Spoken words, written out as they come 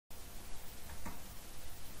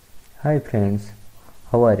Hi friends,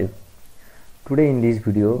 how are you? Today in this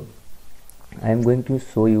video I am going to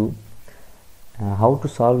show you how to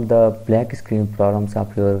solve the black screen problems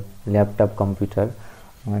of your laptop computer.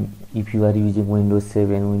 And if you are using Windows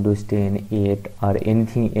 7, Windows 10, 8 or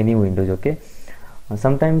any Windows, okay?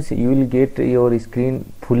 Sometimes you will get your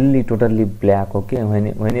screen fully totally black, okay?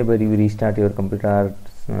 Whenever you restart your computer,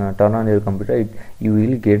 turn on your computer, you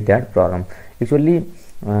will get that problem. Actually,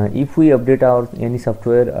 if we update our any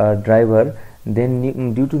software driver,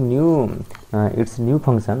 then due to its new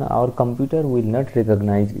function, our computer will not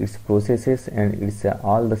recognize its processes and its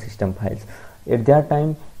all the system files. At that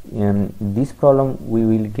time, this problem we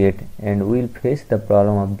will get, and we will face the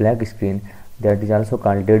problem of black screen, that is also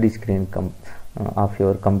called dead screen of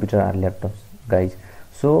your computer or laptops, guys.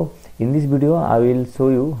 So in this video I will show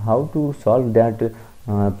you how to solve that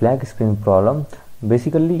black screen problem.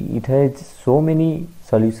 Basically it has so many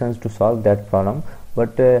solutions to solve that problem,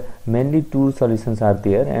 but mainly two solutions are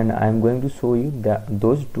there, and I am going to show you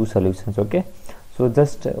those two solutions, okay? So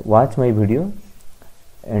just watch my video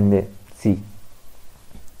and see.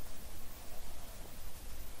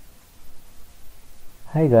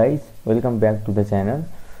 Hi guys, welcome back to the channel.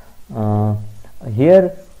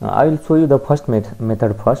 Here I will show you the first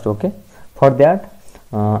method first, okay? For that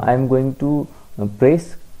I am going to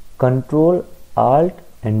press Ctrl Alt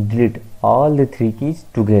and delete all the three keys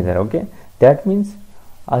together, okay? That means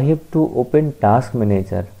I have to open task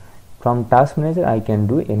manager. From task manager I can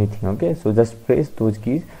do anything, okay? So just press those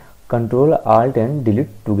keys, Ctrl Alt and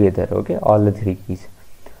delete together, okay? All the three keys.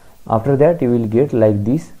 After that you will get like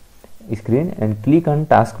this screen, and click on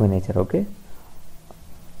task manager, okay?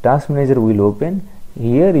 Task manager will open.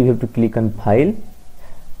 Here you have to click on file,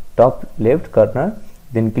 top left corner,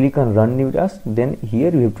 then click on run new task. Then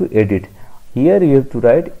here you have to edit. Here you have to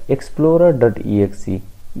write explorer.exe,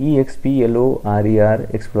 explorer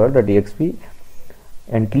explorer.exe,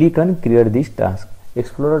 and click on create this task.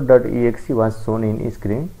 Explorer.exe was shown in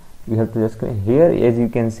screen. You have to just here, as you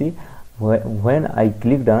can see, when I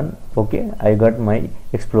clicked on okay, I got my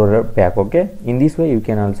explorer back, okay? In this way you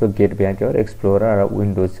can also get back your explorer or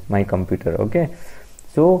Windows my computer, okay?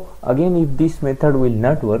 So again, if this method will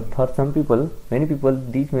not work for some people, many people,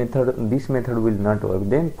 this method will not work,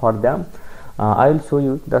 then for them I will show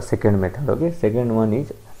you the second method, okay? Second one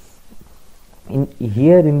is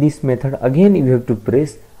in this method, again you have to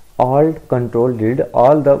press Alt Control delete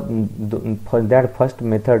all for that first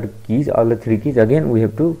method keys, all the three keys. Again we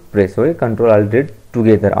have to press, okay, Control Alt delete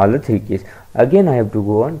together all the three keys. Again I have to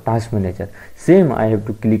go on task manager. Same, I have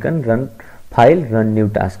to click on run file, run new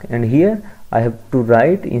task, and here I have to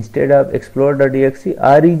write, instead of explorer.exe,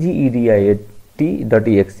 regedit.exe.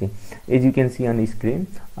 As you can see on the screen,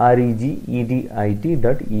 regedit.exe.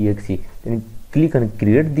 Then click on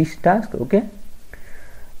create this task, okay?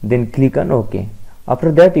 Then click on OK.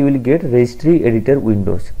 After that you will get registry editor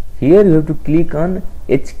Windows. Here you have to click on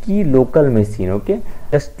H key local machine, okay?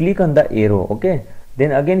 Just click on the arrow, okay?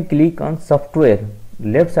 Then again click on software,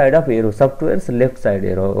 left side of arrow, software's left side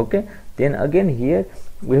arrow, okay? Then again here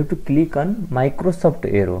we have to click on Microsoft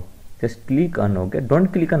arrow. Just click on OK. Don't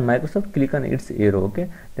click on Microsoft, click on its arrow, okay?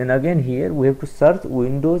 Then again here we have to search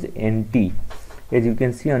Windows NT. As you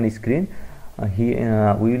can see on the screen,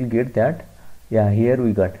 here we will get that. Yeah, here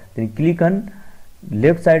we got. Then click on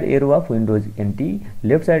left side arrow of Windows NT,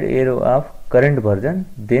 left side arrow of current version.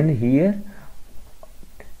 Then here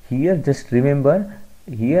just remember,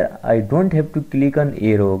 here I don't have to click on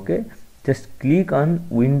arrow, okay? Just click on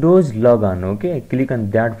Windows logon, okay? Click on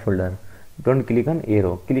that folder. Don't click on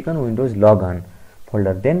arrow, click on Windows logon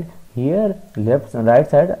folder. Then here left and right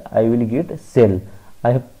side I will get cell.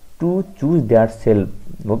 I have to choose that cell,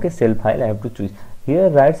 okay? Cell file I have to choose. Here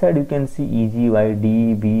right side you can see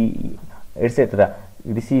EGYDB etc.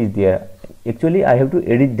 This is there. Actually I have to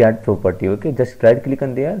edit that property, okay? Just right click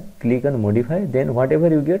on there, click on modify, then whatever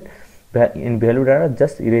you get in value data,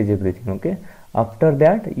 just erase everything, okay? After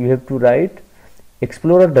that you have to write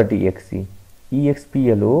explorer.exe,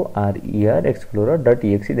 explorer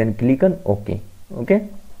explorer.exe, then click on OK, okay?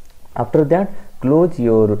 After that close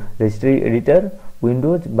your registry editor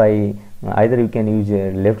Windows by either you can use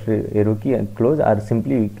a left arrow key and close, or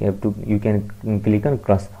simply you can click on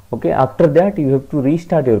cross, okay? After that you have to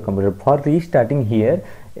restart your computer. For restarting, here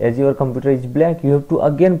as your computer is black, you have to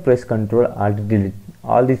again press Ctrl Alt delete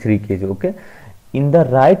all the three keys, okay? In the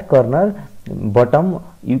right corner bottom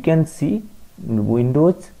you can see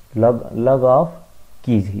Windows log off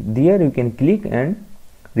keys. There you can click and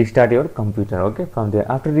restart your computer, okay? From there,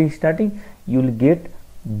 after restarting you will get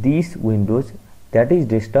this Windows, that is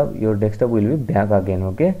desktop. Your desktop will be back again,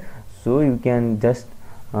 okay? So you can just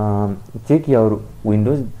check your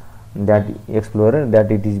Windows that explorer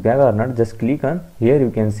that it is back or not. Just click on here, you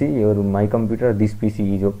can see your my computer, this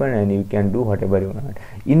PC is open, and you can do whatever you want.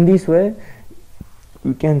 In this way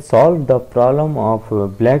you can solve the problem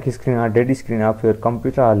of black screen or dead screen of your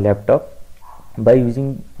computer or laptop by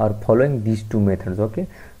using or following these two methods. Okay,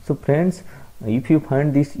 so friends, if you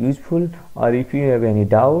find this useful or if you have any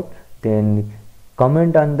doubt, then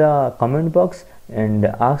comment on the comment box and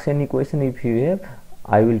ask any question if you have.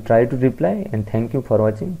 I will try to reply, and thank you for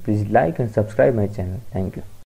watching. Please like and subscribe my channel. Thank you.